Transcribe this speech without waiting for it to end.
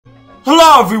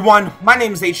Hello everyone, my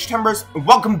name is HTimbers, and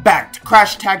welcome back to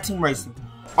Crash Tag Team Racing.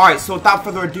 Alright, so without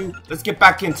further ado, let's get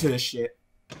back into this shit.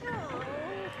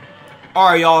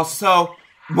 Alright y'all, so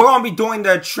we're gonna be doing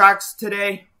the tracks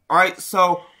today. Alright,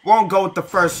 so we're gonna go with the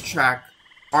first track.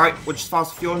 Alright, which is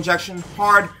fossil fuel injection,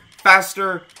 hard,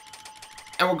 faster,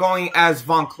 and we're going as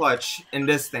Von Clutch in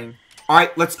this thing.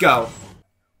 Alright, let's go.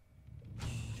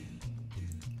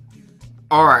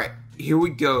 Alright, here we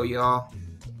go y'all.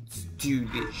 Let's do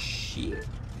this shit.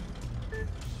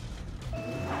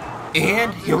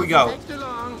 And here we go.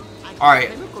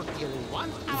 Alright.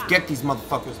 Let's get these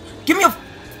motherfuckers. Give me a...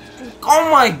 Oh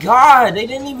my god, they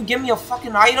didn't even give me a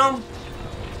fucking item?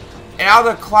 And now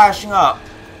they're clashing up.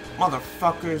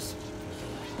 Motherfuckers.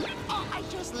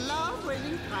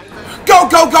 Go,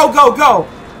 go, go, go, go!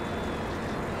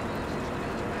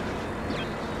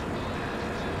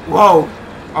 Whoa.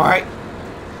 Alright.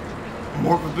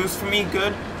 More of a boost for me,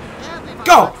 good.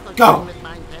 Go! Go!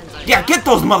 Yeah, get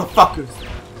those motherfuckers!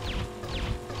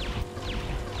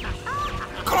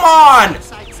 Come on!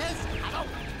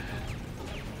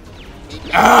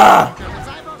 Ah!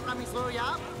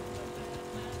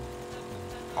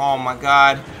 Oh my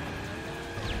god.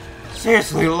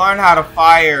 Seriously, learn how to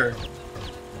fire.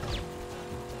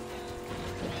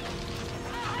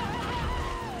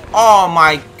 Oh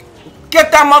my...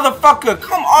 Get that motherfucker!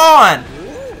 Come on!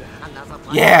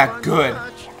 Yeah, good.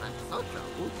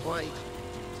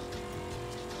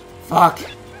 Fuck.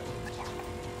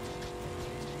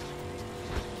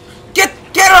 Get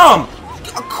them!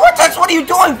 Cortex, what are you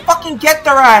doing? Fucking get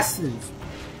their asses!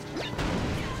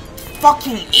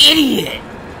 Fucking idiot!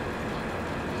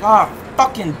 God,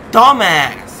 fucking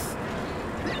dumbass!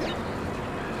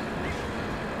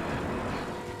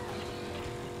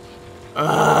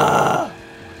 Ugh.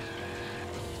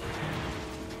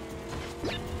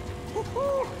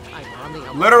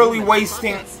 Literally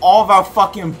wasting all of our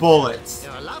fucking bullets.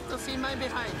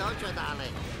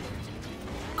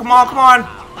 Come on, come on.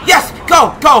 Yes!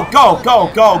 Go, go, go,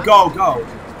 go, go, go, go.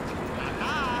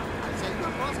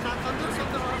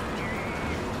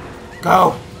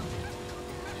 Go.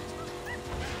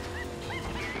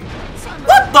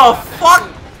 What the fuck?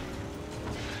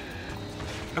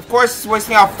 Of course, it's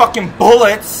wasting our fucking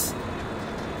bullets.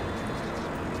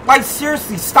 Like,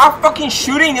 seriously, stop fucking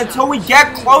shooting until we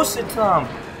get closer to them.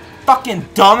 Fucking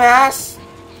dumbass.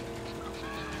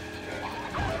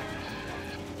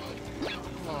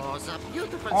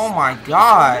 Oh my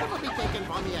god.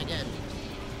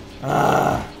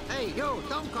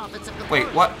 Wait,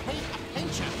 what?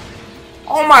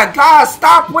 Oh my god,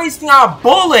 stop wasting our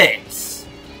bullets.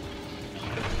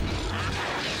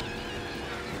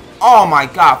 Oh my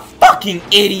god, fucking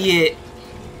idiot.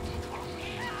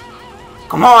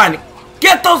 Come on,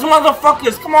 get those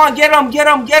motherfuckers! Come on, get them, get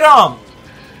them, get them!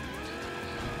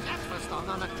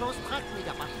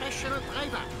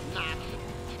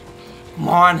 Come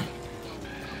on.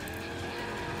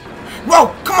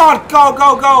 Whoa, come on, go,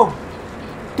 go, go!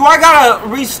 Do I gotta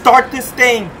restart this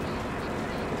thing?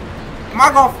 Am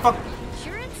I gonna fuck?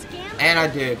 And I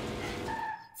did.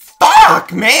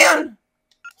 Fuck, man!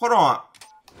 Hold on.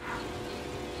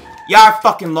 Yeah, I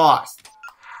fucking lost.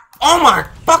 Oh my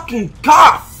fucking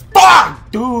god!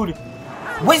 Fuck, dude!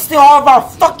 Wasting all of our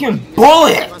fucking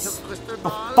bullets! The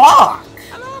fuck?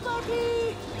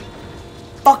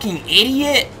 Fucking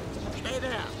idiot!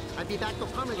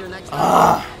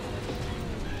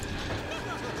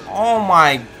 Oh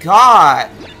my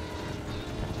god!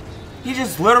 He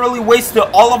just literally wasted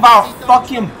all of our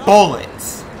fucking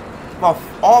bullets! All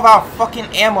of our fucking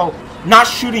ammo, not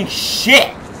shooting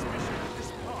shit!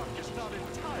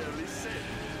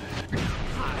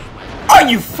 Are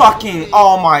you fucking...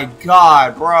 Oh my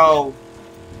god, bro.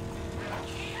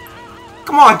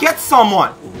 Come on, get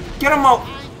someone. Get him out.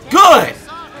 Good.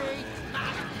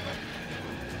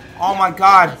 Oh my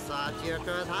god.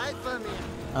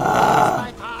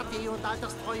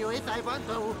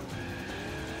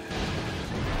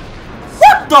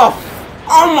 What the f...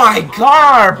 Oh my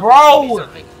god, bro.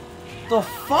 The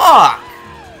fuck?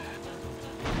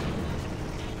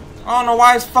 I don't know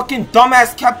why his fucking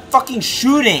dumbass kept fucking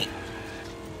shooting.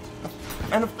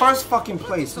 In the first fucking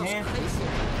place, man.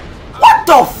 What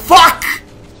the fuck?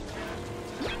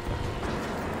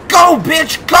 Go,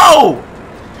 bitch, go!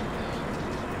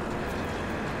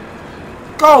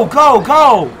 Go, go,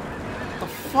 go! The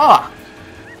fuck?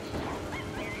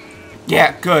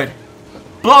 Yeah, good.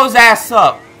 Blow his ass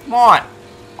up. Come on.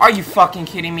 Are you fucking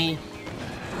kidding me?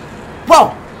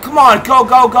 Whoa! Come on, go,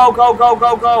 go, go, go, go,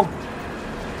 go, go!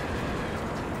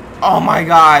 Oh my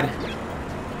god.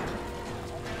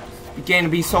 Began to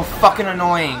be so fucking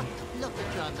annoying.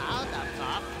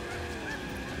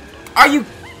 Are you?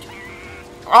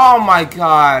 Oh my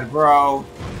god, bro.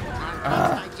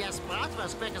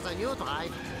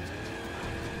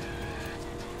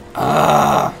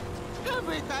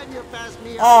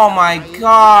 Oh my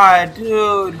god,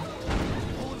 dude.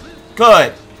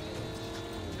 Good.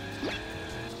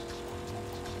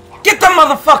 Get the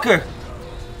motherfucker!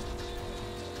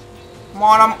 Come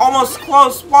on, I'm almost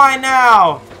close. Why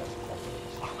now?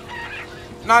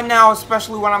 Not now,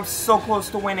 especially when I'm so close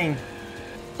to winning.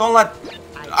 Don't let...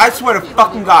 I swear to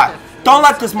fucking God. Don't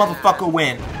let this motherfucker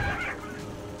win.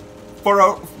 For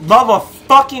the love of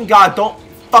fucking God, don't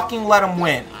fucking let him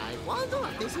win. I wonder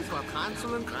if this is what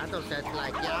Hansel and Gretel said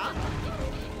like, yeah?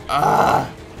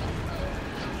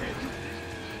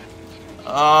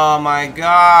 Oh my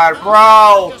god,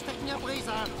 bro.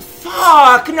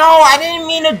 Fuck, no, I didn't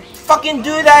mean to fucking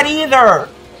do that either.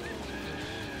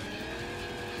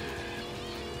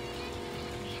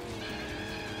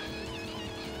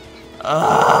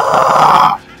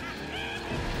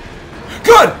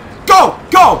 Good! Go!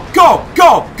 Go! Go!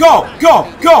 Go! Go!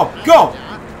 Go! Go! Go!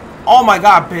 Oh my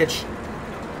god, bitch.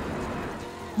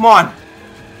 Come on.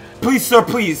 Please, sir,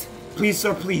 please. Please,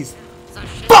 sir, please.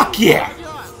 Fuck yeah!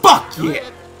 Fuck yeah!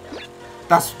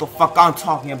 That's what the fuck I'm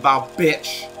talking about,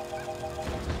 bitch.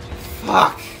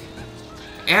 Fuck.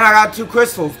 And I got 2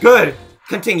 crystals. Good.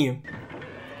 Continue.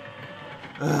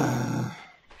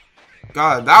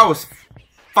 God, that was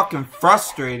fucking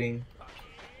frustrating.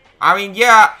 I mean,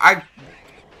 yeah,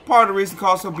 part of the reason could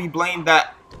also be blamed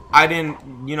that I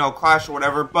didn't, you know, clash or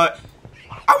whatever, but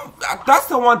that's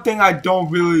the one thing I don't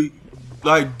really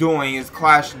like doing is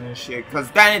clashing and shit, because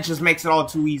then it just makes it all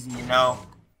too easy, you know?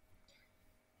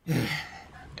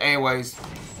 Anyways,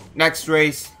 next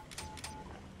race.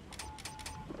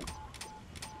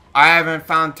 I haven't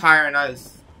found tire and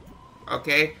ice.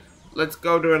 Okay, let's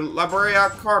go to Labria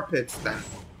Carpets then.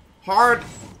 Hard,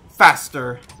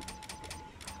 faster.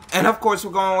 And of course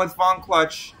we're going with Von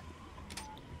Clutch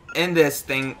in this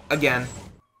thing again.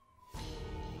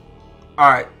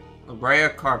 Alright,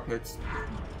 Labria Carpets.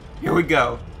 Here we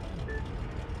go.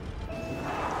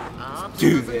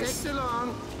 Do this.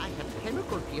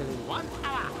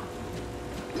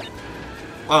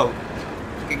 Whoa.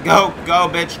 Okay, go,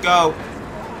 bitch, go.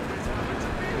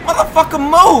 Motherfucker,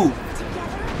 move!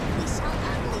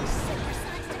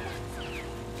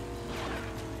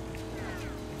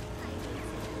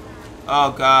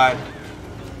 Oh god.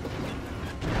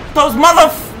 Those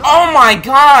oh my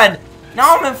god!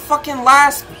 Now I'm in fucking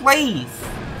last place.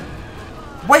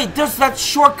 Wait, there's that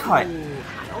shortcut.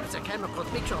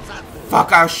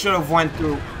 Fuck, I should have went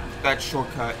through that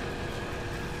shortcut.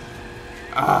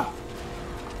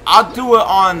 I'll do it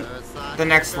on the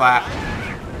next lap.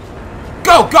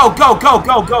 Go, go, go, go,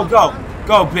 go, go, go.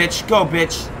 Go, bitch, go,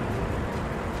 bitch.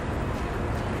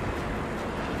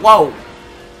 Whoa.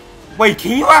 Wait,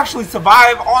 can you actually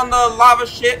survive on the lava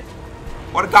shit?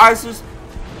 Or the geysers?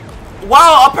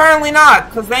 Well, apparently not,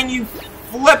 because then you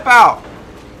flip out.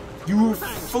 You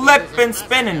flip and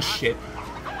spin and shit.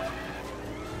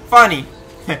 Funny.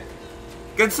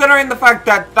 Considering the fact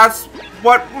that that's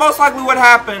what most likely would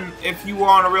happen if you were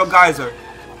on a real geyser.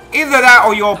 Either that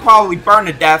or you'll probably burn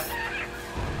to death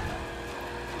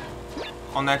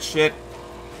on that shit.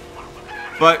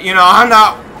 But, you know, I'm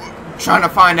not trying to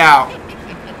find out.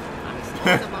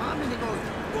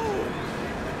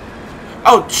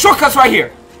 Oh, shortcuts right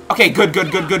here. Okay, good,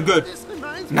 good, good, good, good.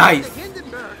 Nice.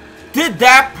 Did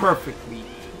that perfectly.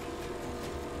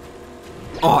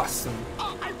 Awesome.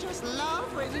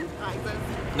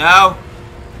 No.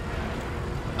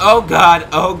 Oh god,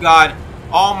 oh god.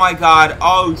 Oh my god,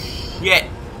 oh shit.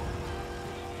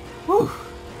 Whew.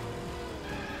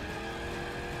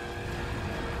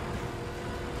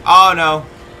 Oh no.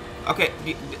 Okay,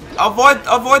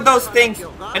 avoid those things.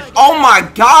 And oh my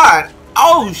god.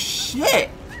 Oh shit.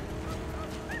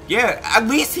 Yeah, at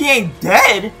least he ain't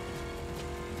dead.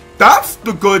 That's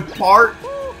the good part,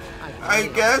 I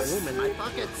guess.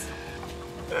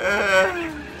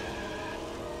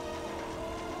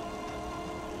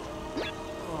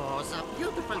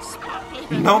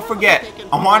 Don't forget,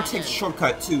 I want to take the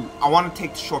shortcut too. I want to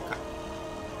take the shortcut.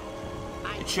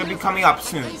 It should be coming up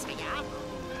soon.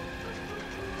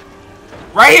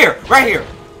 Right here, right here.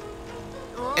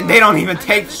 And they don't even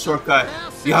take the shortcut.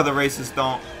 The other races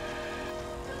don't.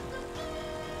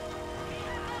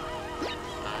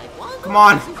 Come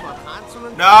on.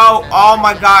 No, oh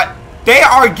my god. They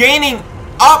are gaining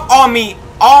up on me.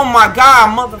 Oh my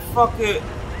god, motherfucker.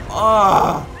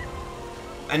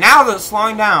 And now they're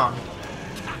slowing down.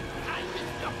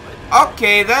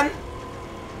 Okay then.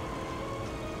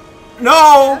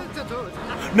 No.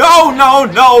 No, no,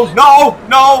 no, no,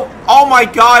 no. Oh my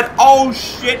god. Oh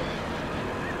shit.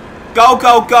 Go,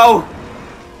 go, go.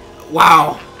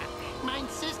 Wow.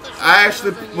 I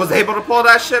actually was able to pull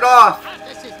that shit off.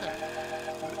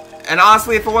 And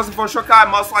honestly, if it wasn't for a shortcut,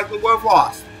 I most likely would have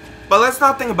lost. But let's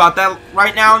not think about that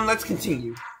right now, and let's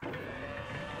continue.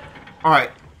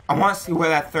 Alright, I want to see where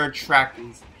that third track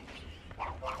is.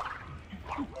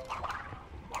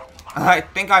 I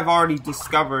think I've already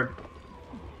discovered.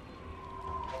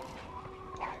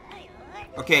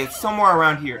 Okay, it's somewhere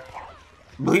around here.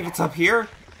 I believe it's up here,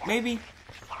 maybe?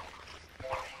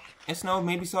 Yes, no,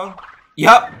 maybe so.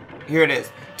 Yup, here it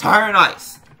is. Tire and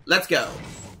ice. Let's go.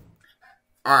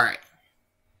 Alright.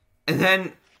 And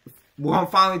then we'll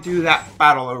finally do that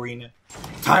battle arena.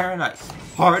 Tire and ice.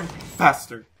 Hard,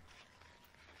 faster.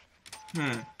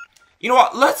 You know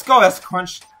what? Let's go as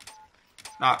Crunch.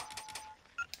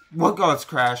 We'll go as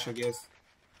Crash, I guess.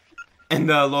 And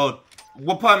the little...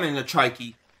 We'll put him in the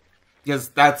Trikey. Because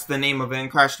that's the name of it in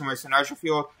Crash Team Racing Nitro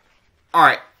Fuel.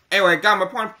 Alright. Anyway, got my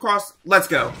point across. Let's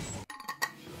go.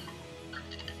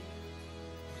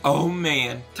 Oh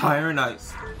man. Tire and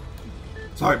ice.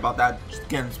 Sorry about that. Just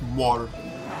getting some water.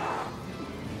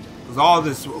 Because all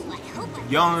this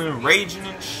yelling and raging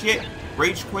and shit.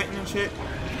 Rage quitting and shit.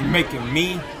 Making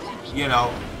me, you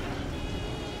know,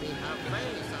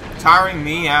 tiring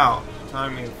me out.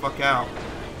 Tiring me the fuck out.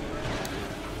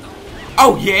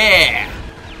 Oh yeah!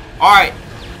 Alright.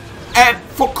 And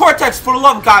for Cortex, for the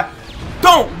love of God,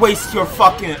 don't waste your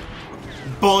fucking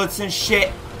bullets and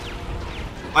shit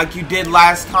like you did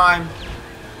last time.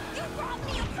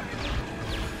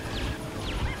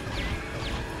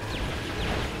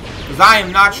 Because I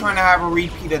am not trying to have a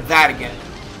repeat of that again.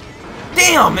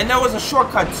 Damn, and there was a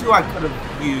shortcut too I could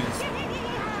have used.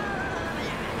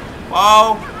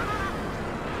 Whoa.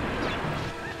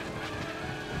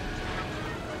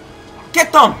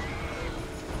 Get them!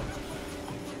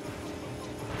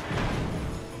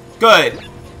 Good.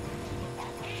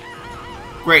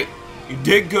 Great. You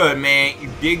did good, man. You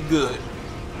did good.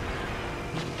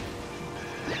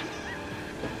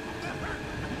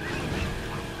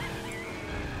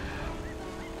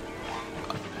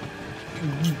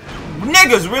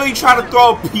 Niggas really try to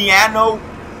throw a piano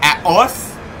at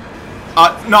us?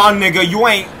 Nah, nigga, you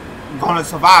ain't gonna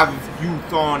survive if you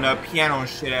throwing a piano and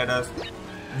shit at us.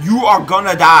 You are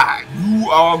gonna die. You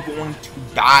are going to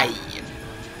die.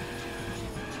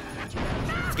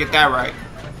 Let's get that right.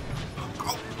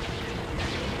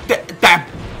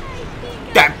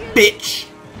 That bitch.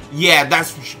 Yeah,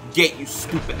 that's what you get, you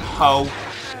stupid hoe.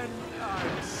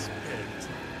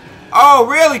 Oh,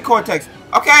 really, Cortex?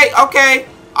 Okay, okay.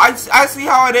 I see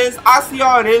how it is. I see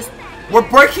how it is. We're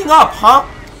breaking up, huh?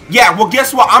 Yeah, well,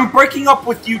 guess what? I'm breaking up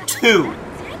with you, too.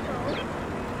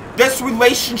 This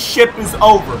relationship is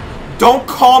over. Don't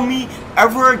call me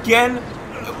ever again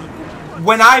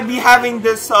when I be having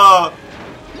this,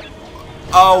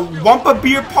 Wumpa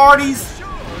beer parties.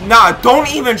 Nah, don't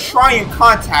even try and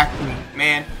contact me,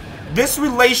 man. This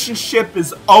relationship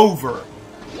is over.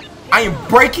 I am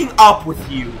breaking up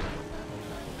with you.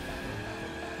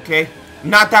 Okay?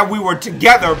 Not that we were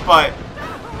together, but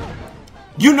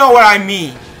you know what I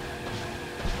mean.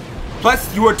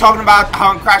 Plus, you were talking about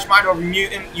how in Crash Bandicoot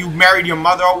Mutant you married your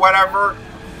mother or whatever.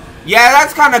 Yeah,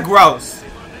 that's kind of gross.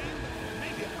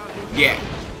 Yeah.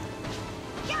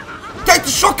 Take the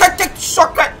shortcut, take the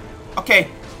shortcut. Okay,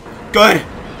 good.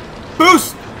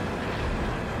 Boost.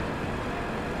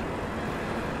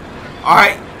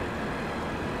 Alright.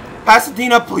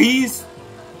 Pasadena, please.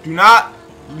 Do not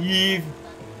leave.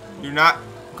 Do not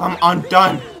come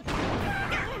undone.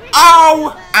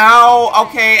 Ow! Ow!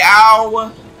 Okay,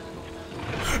 ow.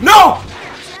 No!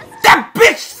 That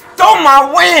bitch stole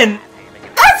my win!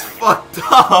 That's fucked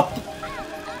up.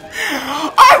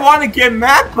 I want to get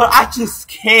mad, but I just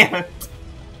can't.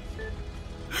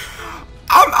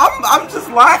 I'm just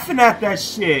laughing at that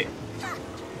shit.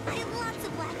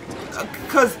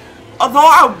 Because although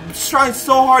I'm trying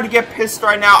so hard to get pissed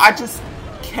right now, I just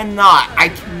cannot. I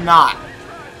cannot.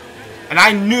 And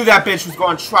I knew that bitch was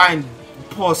going to try and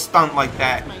pull a stunt like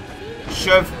that.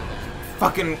 Should've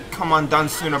fucking come undone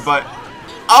sooner, but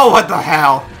oh, what the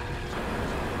hell?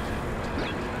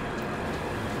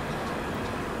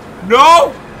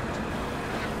 No!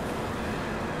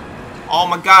 Oh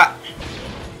my god.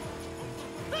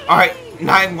 Alright,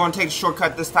 now I'm going to take a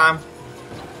shortcut this time.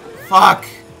 Fuck.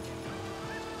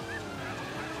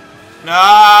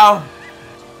 No!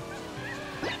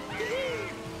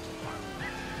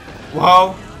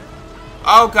 Whoa.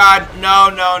 Oh god, no,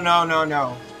 no, no, no,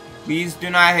 no. Please do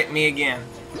not hit me again.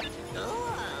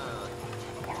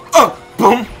 Oh,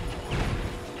 boom!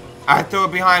 I threw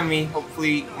it behind me.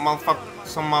 Hopefully,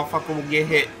 some motherfucker will get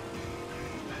hit.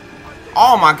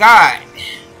 Oh my god.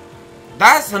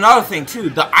 That's another thing too.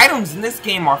 The items in this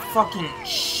game are fucking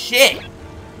shit.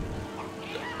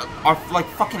 Are like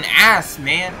fucking ass,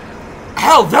 man.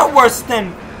 Hell, they're worse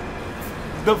than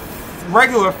the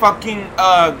regular fucking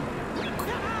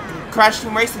Crash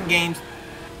Team Racing games.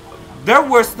 They're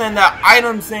worse than the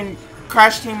items in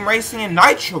Crash Team Racing and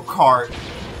Nitro Kart.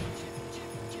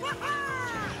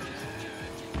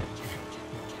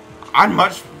 I'd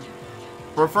much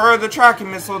prefer the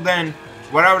tracking missile than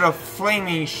whatever the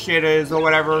flaming shit is or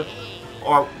whatever.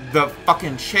 Or the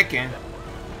fucking chicken.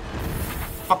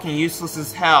 Fucking useless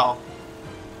as hell.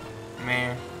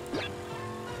 Man.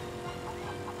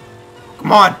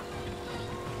 Come on.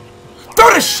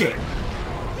 Throw this shit.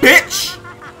 Bitch.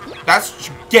 That's what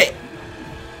you get.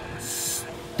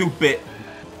 Stupid.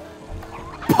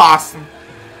 Possum.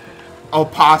 Oh,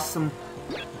 possum.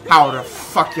 How the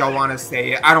fuck y'all want to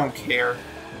say it? I don't care.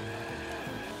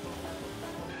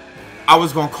 I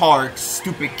was gonna call her a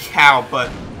stupid cow, but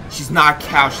she's not a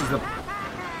cow. She's a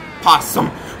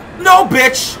possum. No,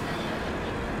 bitch!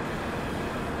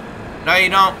 No, you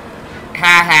don't.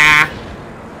 Ha ha.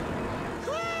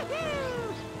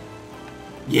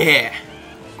 Yeah.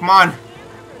 Come on.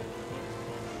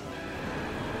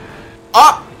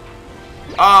 Up!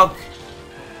 Okay.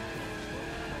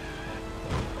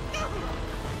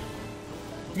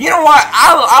 You know what?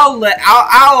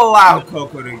 I'll allow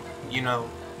Coco to, you know,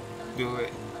 do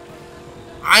it.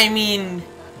 I mean,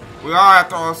 we are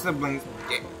after all siblings.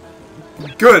 Yeah.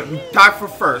 Good. Tie for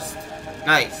first.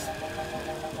 Nice.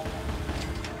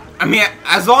 I mean,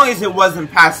 as long as it wasn't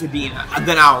Pasadena,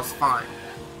 then I was fine.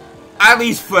 At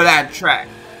least for that track.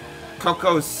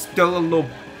 Coco's still a little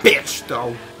bitch,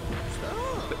 though.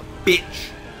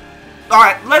 Bitch.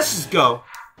 Alright, let's just go.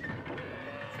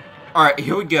 Alright,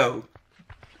 here we go.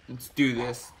 Let's do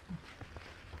this.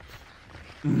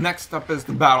 Next up is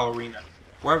the battle arena.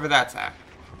 Wherever that's at.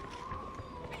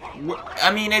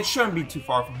 I mean, it shouldn't be too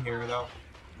far from here, though.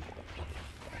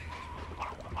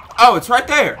 Oh, it's right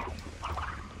there.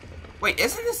 Wait,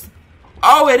 isn't this...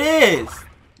 Oh, it is!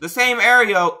 The same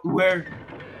area where...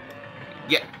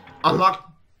 Yeah,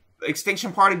 unlock the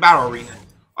Extinction Party Battle Arena.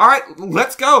 Alright,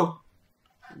 let's go!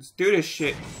 Let's do this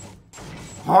shit.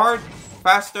 Hard,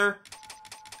 faster,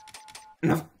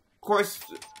 and of course...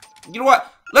 You know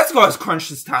what? Let's go as Crunch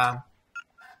this time.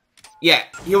 Yeah,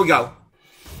 here we go.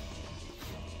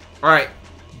 Alright.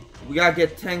 We gotta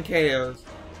get 10 KOs.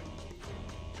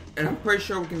 And I'm pretty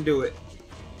sure we can do it.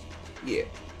 Yeah.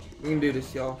 We can do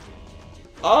this, y'all.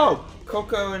 Oh!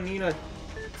 Coco and Nina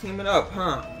teaming up,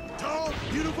 huh? Tall,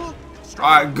 beautiful,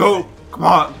 alright, go! Come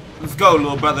on! Let's go,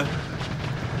 little brother.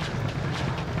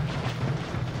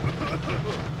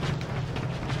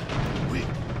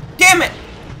 Damn it!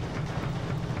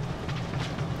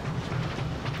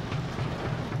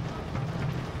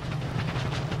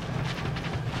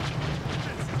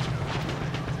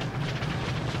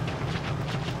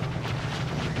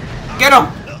 Get him!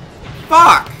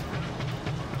 Fuck!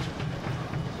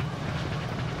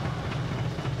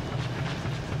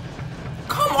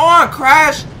 Come on,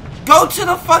 Crash! Go to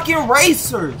the fucking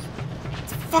racers!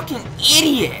 Fucking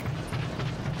idiot!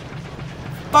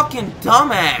 Fucking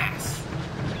dumbass!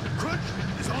 Crunch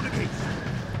is on the case.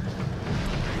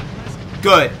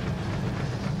 Good.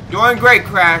 Doing great,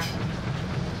 Crash.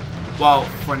 Well,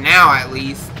 for now at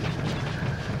least.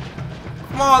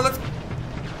 Come on, let's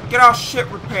get our shit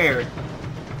repaired.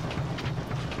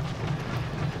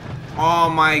 Oh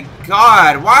my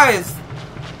god, why is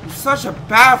he such a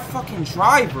bad fucking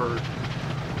driver?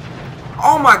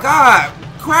 Oh my god,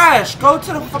 Crash, go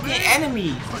to the fucking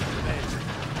enemies. Oh,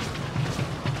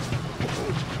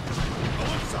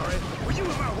 I'm sorry. Were you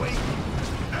in my way?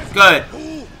 Good.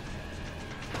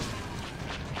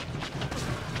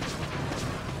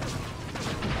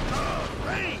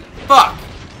 Fuck.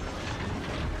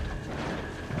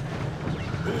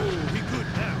 We good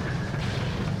now.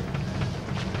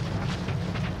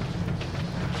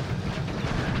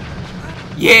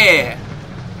 Yeah.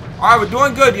 Alright, we're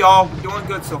doing good, y'all. We're doing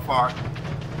good so far.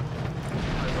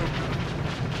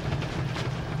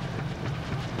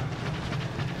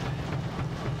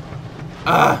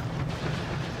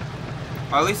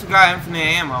 Or at least we got infinite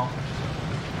ammo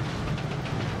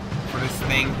for this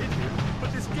thing.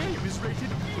 But this game is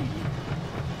rated E.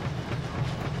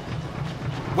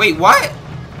 Wait, what?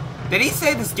 Did he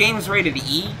say this game is rated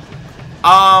E?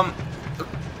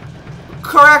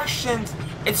 Corrections.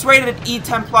 It's rated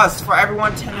E10 plus for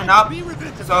everyone 10 and up.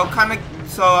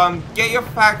 So get your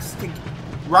facts to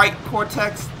right,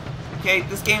 Cortex. Okay,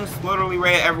 this game is literally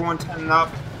rated everyone 10 and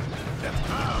up. That's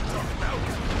how I'm talking.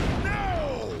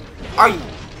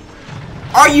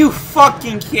 Are you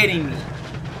fucking kidding me?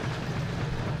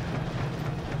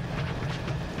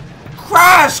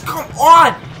 Crash, come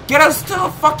on! Get us to the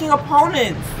fucking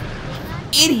opponents!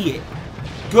 Idiot!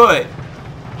 Good.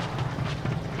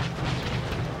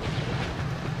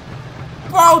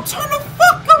 Bro, turn the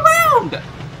fuck around!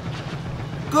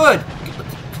 Good.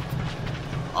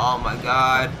 Oh my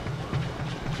god.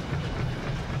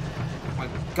 My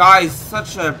guy's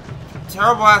such a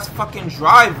terrible ass fucking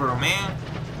driver, man.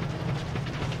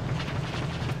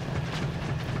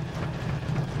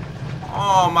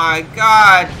 Oh my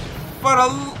god. For the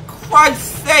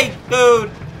Christ's sake,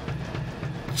 dude.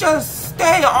 Just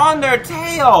stay on their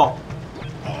tail.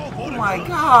 Oh my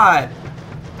god.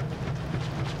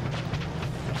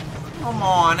 Come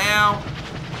on now.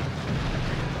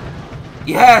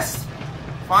 Yes.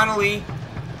 Finally.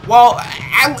 Well,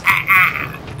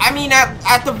 I mean,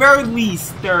 at the very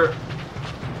least, they're...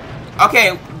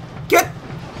 Okay, get...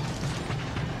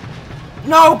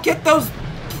 No, get those...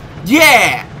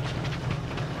 Yeah!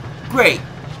 Great.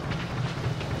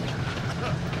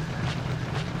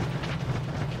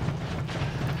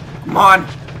 Come on.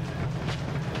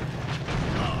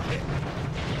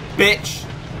 Bitch.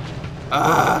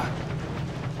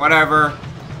 Whatever.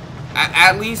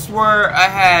 At least we're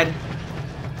ahead.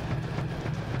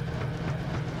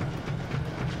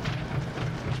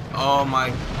 Oh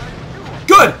my...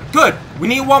 Good! Good! We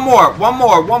need one more! One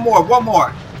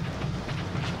more!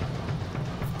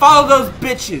 Follow those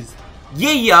bitches!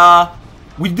 Yeah!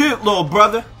 We did it, little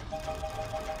brother!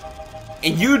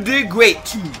 And you did great,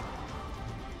 too!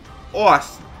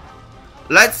 Awesome!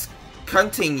 Let's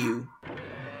continue.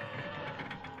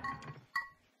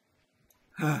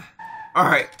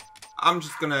 Alright. I'm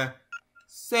just gonna...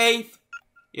 Save.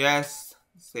 Yes.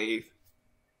 Save.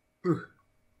 Whew.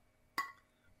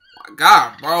 My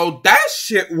god, bro, that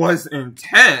shit was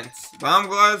intense. But I'm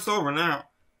glad it's over now.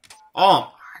 Oh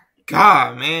my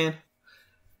god, man.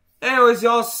 Anyways,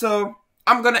 y'all, so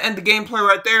I'm gonna end the gameplay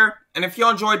right there. And if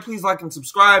y'all enjoyed, please like and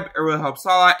subscribe. It really helps a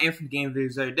lot. And for the game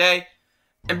videos every day.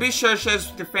 And be sure to share this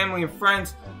with your family and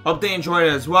friends. Hope they enjoyed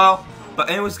it as well.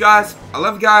 But anyways, guys, I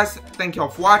love you guys. Thank y'all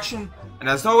for watching. And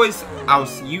as always, I will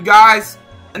see you guys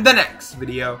in the next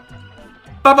video.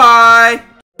 Bye-bye.